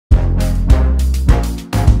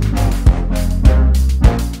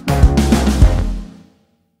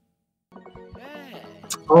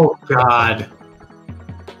Oh God.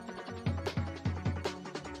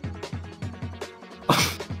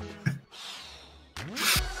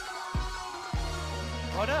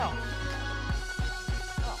 Oh no!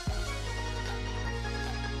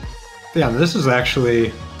 Yeah, this is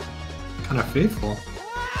actually kind of faithful.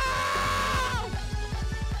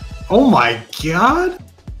 Oh my God!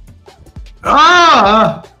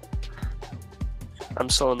 Ah! I'm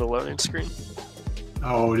still on the loading screen.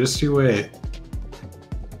 Oh, just you wait.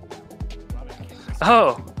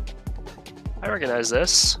 Oh! I recognize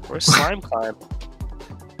this. Where's Slime Climb?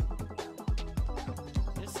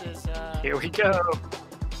 This is, Here we go.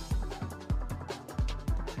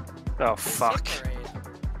 Oh, this is fuck. Hit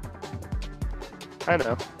Parade. I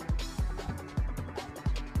know.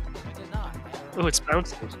 I did not. Oh, it's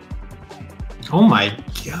bouncing. Oh my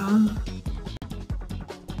God!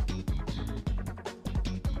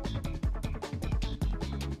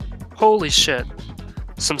 Holy shit.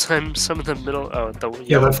 Sometimes some of the middle. Oh, the Yeah,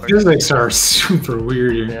 yellow the part. physics are super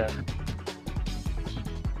weird here. Yeah.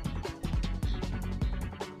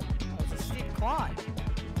 Oh, it's a steep climb.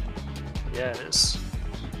 Yeah, it is.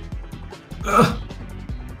 Ugh.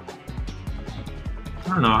 I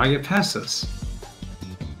don't know how I get past this.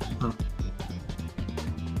 Huh.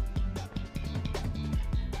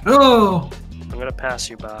 Oh! I'm gonna pass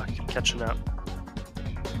you back. I'm catching up.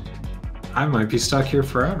 I might be stuck here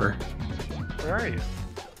forever. Where are you?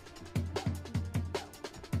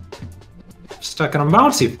 Stuck in a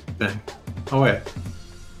bouncy thing. Oh wait.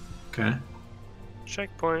 Okay.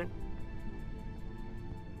 Checkpoint.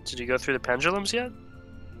 Did you go through the pendulums yet?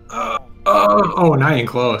 Oh, not even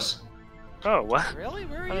close. Oh, what? Really?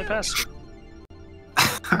 Where are How did I you? pass you?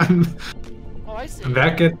 I'm Oh, I see.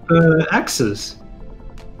 back at the X's.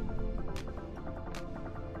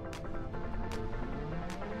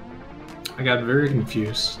 I got very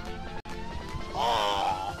confused.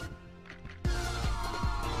 Oh!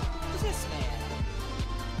 Who's this man?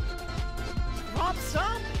 Rob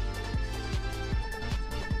Zombie?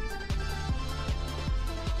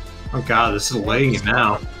 Oh God, this is lagging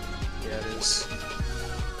now. Yeah, it is.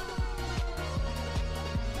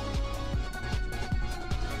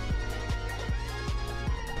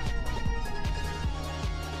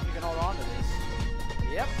 You can hold on to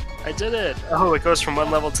this. Yep. I did it! Oh, it goes from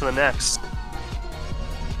one level to the next.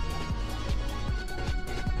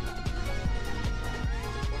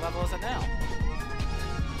 What level is it now?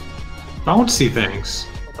 Bouncy things.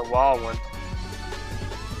 The wall one.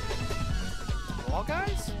 Wall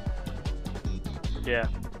guys? Yeah.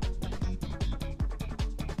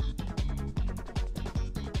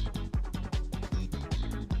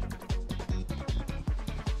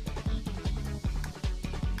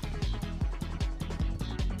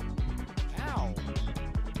 Ow.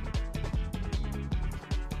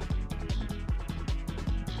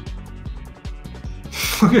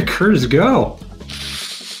 Look at Curtis go.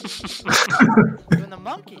 Doing the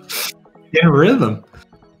monkey. In rhythm.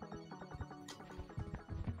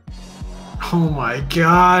 Oh my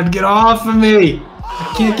God, get off of me!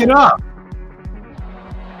 I can't get up.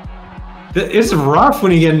 It's rough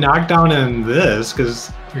when you get knocked down in this,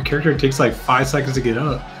 because your character takes like 5 seconds to get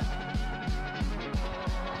up.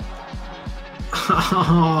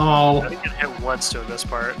 Oh. I didn't get hit once doing this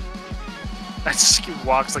part. I just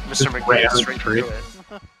walks like Mr. Just McGee ran straight straight. through it.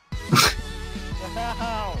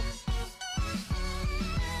 Wow.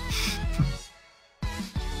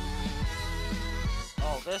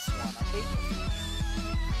 Oh, this one. I hate this one.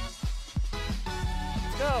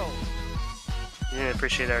 Let's go. He didn't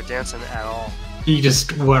appreciate our dancing at all. He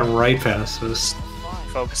just went right past us. Fine.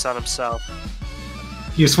 Focus on himself.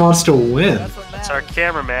 He just wants to win. That's what That's our matters.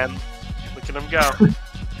 cameraman. Look at him go.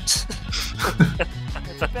 It's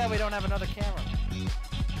too bad we don't have another camera.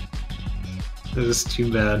 This is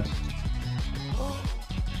too bad.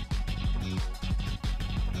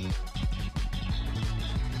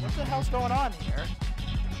 What the hell's going on here?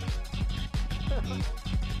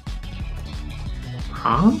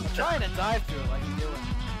 Huh? I'm trying to dive through it like you do in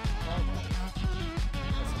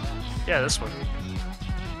SNES. Yeah, this one.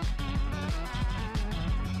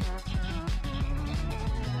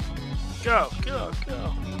 Go, go,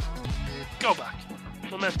 go. Go back.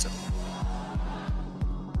 Momentum.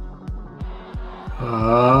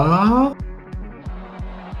 What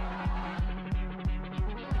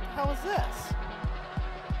the hell is this?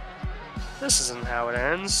 This isn't how it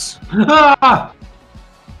ends. Ah!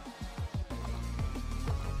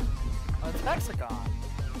 Oh, it's Hexagon.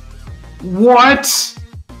 What?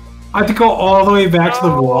 I have to go all the way back to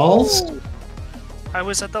the walls? No! I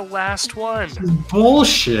was at the last one. This is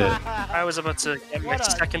bullshit. I was about to get my What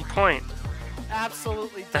a- second point.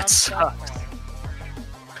 Absolutely dumb That stuff, sucked. man.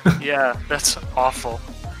 Yeah, that's awful.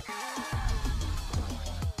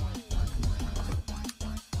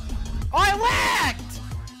 Oh, I lagged!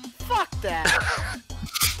 Fuck that!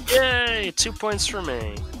 Yay! 2 points for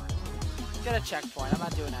me. Get a checkpoint. I'm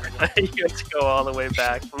not doing that again. You have to go all the way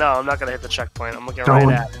back. No, I'm not gonna hit the checkpoint. I'm looking Don't.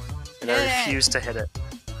 right at it. And I Yeah. refuse to hit it.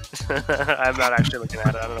 I'm not actually looking at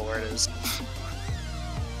it. I don't know where it is.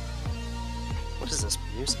 What is this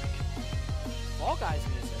music? Fall Guys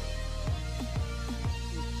music.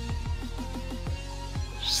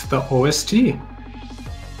 Just the OST. Yeah.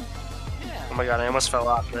 Oh my god, I almost fell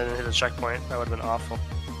off and I didn't hit a checkpoint. That would have been awful.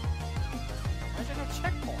 Why's there no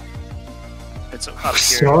checkpoint? It's up here.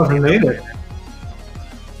 Still haven't made it.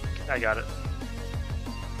 I got it.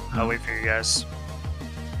 I'll wait for you guys.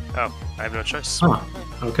 Oh, I have no choice. Huh.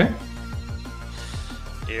 Okay.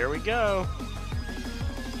 Here we go.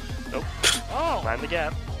 Nope. Oh! Mind the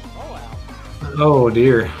gap. Oh wow. Oh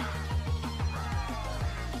dear.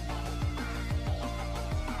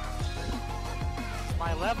 It's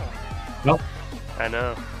my level. Nope. I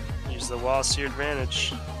know. Use the walls to your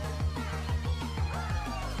advantage.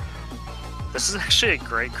 This is actually a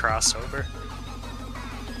great crossover.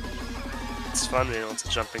 It's fun being able to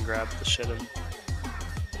jump and grab the shit in.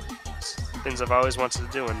 Things I've always wanted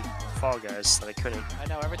to do in Fall Guys that I couldn't. I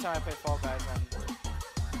know, every time I play Fall Guys,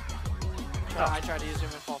 I try to use him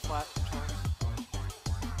in Fall Flat.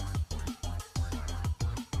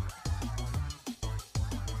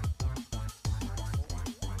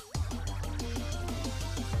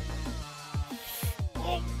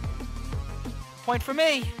 Oh. Point for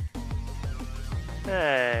me!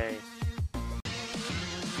 Hey.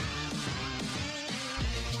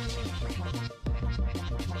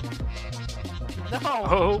 No!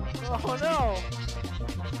 Oh. Oh no!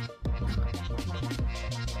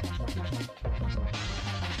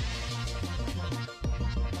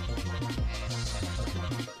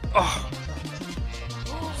 Oh.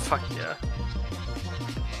 Fuck yeah.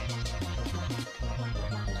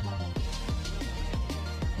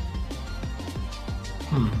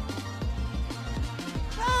 Hmm.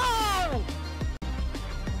 No!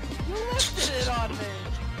 You lifted it on me!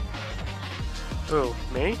 Who?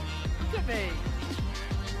 Me? Look at me!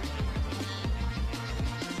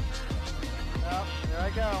 Oh, there I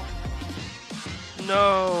go.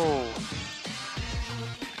 No.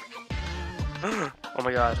 Oh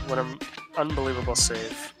my god, what an unbelievable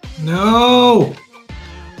save. No!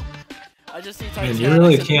 I just see Man, Titanic you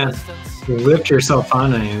really in the can't distance. lift yourself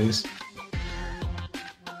on any of these.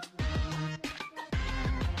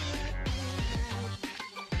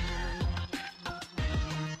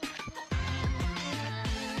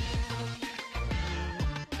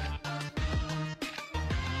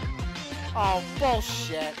 Oh,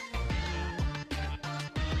 bullshit.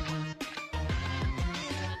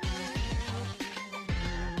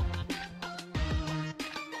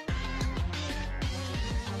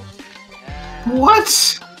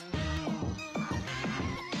 What?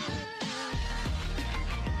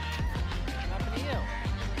 What happened to you?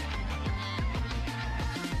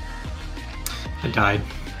 I died. Me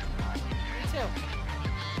too.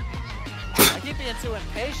 I keep being too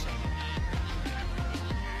impatient.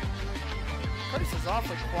 Curtis is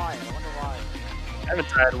awfully quiet. I wonder why. I haven't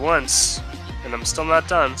died once, and I'm still not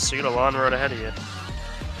done, so you got a long road ahead of you.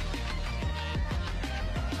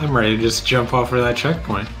 I'm ready to just jump off of that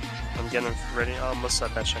checkpoint. I'm getting ready, almost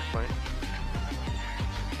at that checkpoint.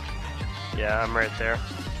 Yeah, I'm right there.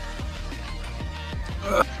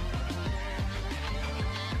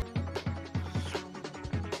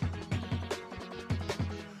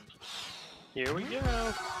 Here we go.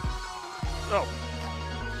 Oh.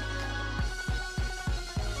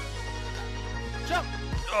 Jump!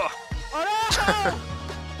 Oh. Oh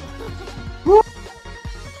Woo!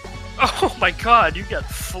 Oh my god, you got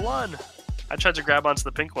flun! I tried to grab onto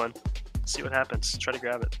the pink one. See what happens. Try to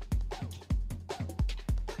grab it.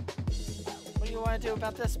 What do you want to do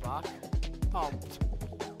about this, Bach? Oh.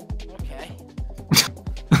 Okay.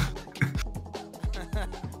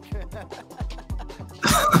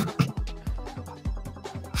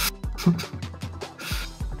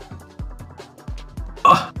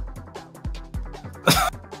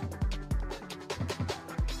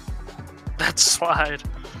 That slide.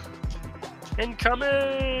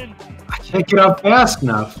 Incoming! I can't get up fast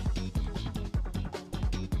enough.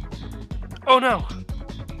 Oh no!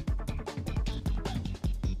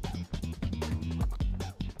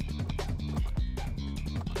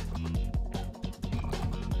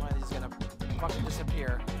 One of these is gonna fucking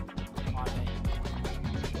disappear on me.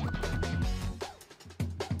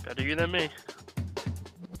 Better you than me.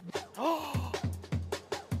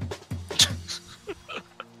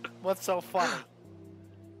 What's so funny?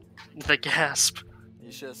 The gasp.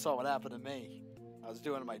 You should have saw what happened to me. I was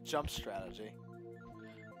doing my jump strategy.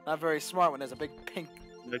 Not very smart when there's a big pink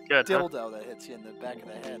Look good, huh? dildo that hits you in the back of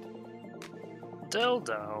the head.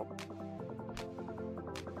 Dildo.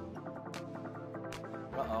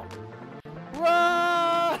 Uh-oh.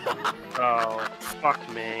 Run! Oh, fuck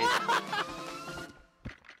me.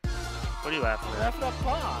 What are you laughing at? Laughing at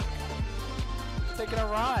Bach. Taking a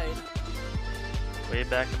ride. Way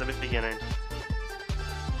back at the beginning.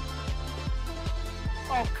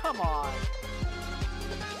 Oh, come on.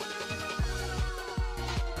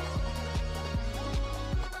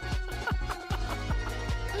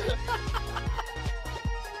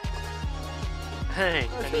 Hey,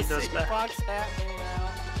 I need those back. Bach's hat hanging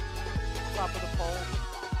out. Top of the pole.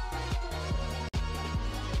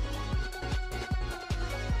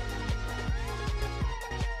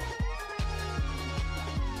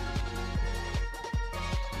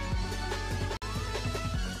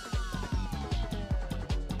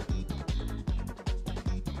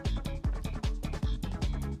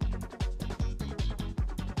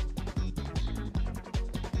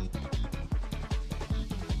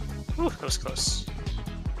 Whew, that was close.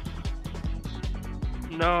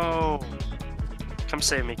 No! Come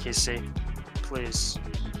save me, Casey. Please.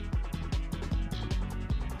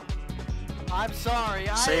 I'm sorry.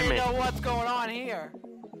 I Save didn't me. know what's going on here.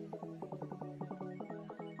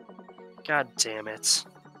 God damn it.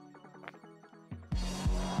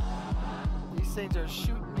 These things are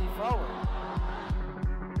shooting me forward.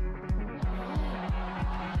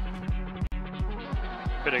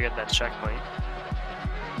 Better get that checkpoint.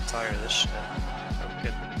 I'm tired of this shit. Oh,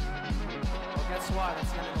 good. Well, guess what?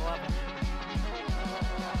 It's the end of the level.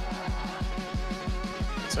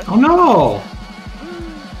 That's it. Oh no!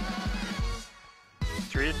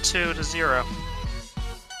 3-2 to 0.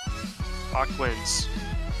 Bach wins.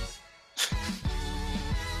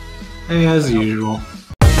 Hey, as usual.